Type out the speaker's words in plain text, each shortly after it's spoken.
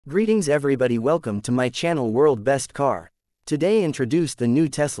Greetings everybody, welcome to my channel World Best Car. Today introduced the new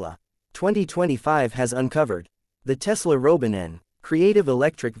Tesla 2025 has uncovered the Tesla Roban N, creative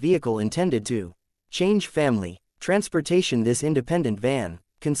electric vehicle intended to change family transportation. This independent van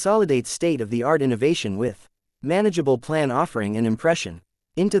consolidates state-of-the-art innovation with manageable plan, offering an impression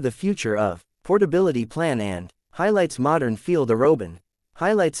into the future of portability plan and highlights modern feel. The roben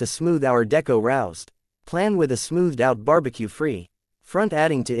highlights a smooth our Deco roused plan with a smoothed-out barbecue-free front,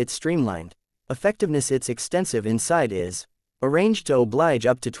 adding to its streamlined effectiveness. Its extensive inside is arranged to oblige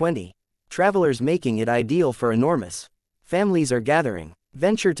up to 20 travelers, making it ideal for enormous families are gathering.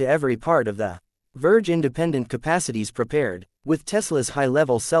 Venture to every part of the Verge independent capacities prepared with Tesla's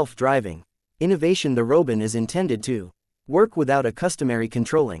high-level self-driving innovation. The roben is intended to work without a customary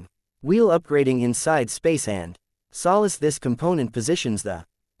controlling wheel, upgrading inside space and solace. This component positions the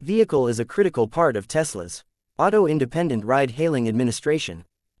vehicle as a critical part of Tesla's auto-independent ride-hailing administration.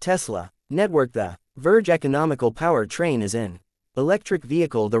 Tesla network. The Verge economical power train is an electric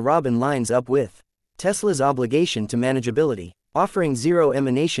vehicle. The roben lines up with Tesla's obligation to manageability, offering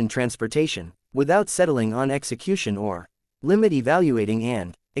zero-emission transportation without settling on execution or limit evaluating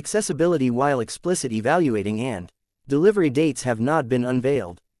and accessibility. While explicit evaluating and delivery dates have not been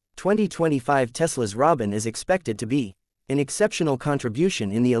unveiled, 2025 Tesla's roben is expected to be an exceptional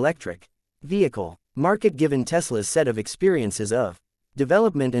contribution in the electric vehicle market, given Tesla's set of experiences of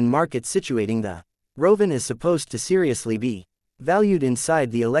development and market situating. The roben is supposed to seriously be valued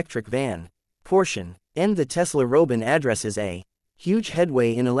inside the electric van portion, and the Tesla roben addresses a huge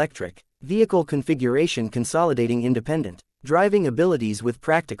headway in electric vehicle configuration, consolidating independent driving abilities with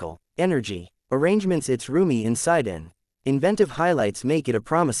practical energy arrangements. Its roomy inside and inventive highlights make it a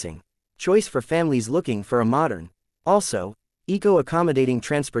promising choice for families looking for a modern, also eco-accommodating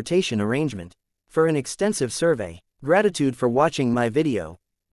transportation arrangement. For an extensive survey, gratitude for watching my video.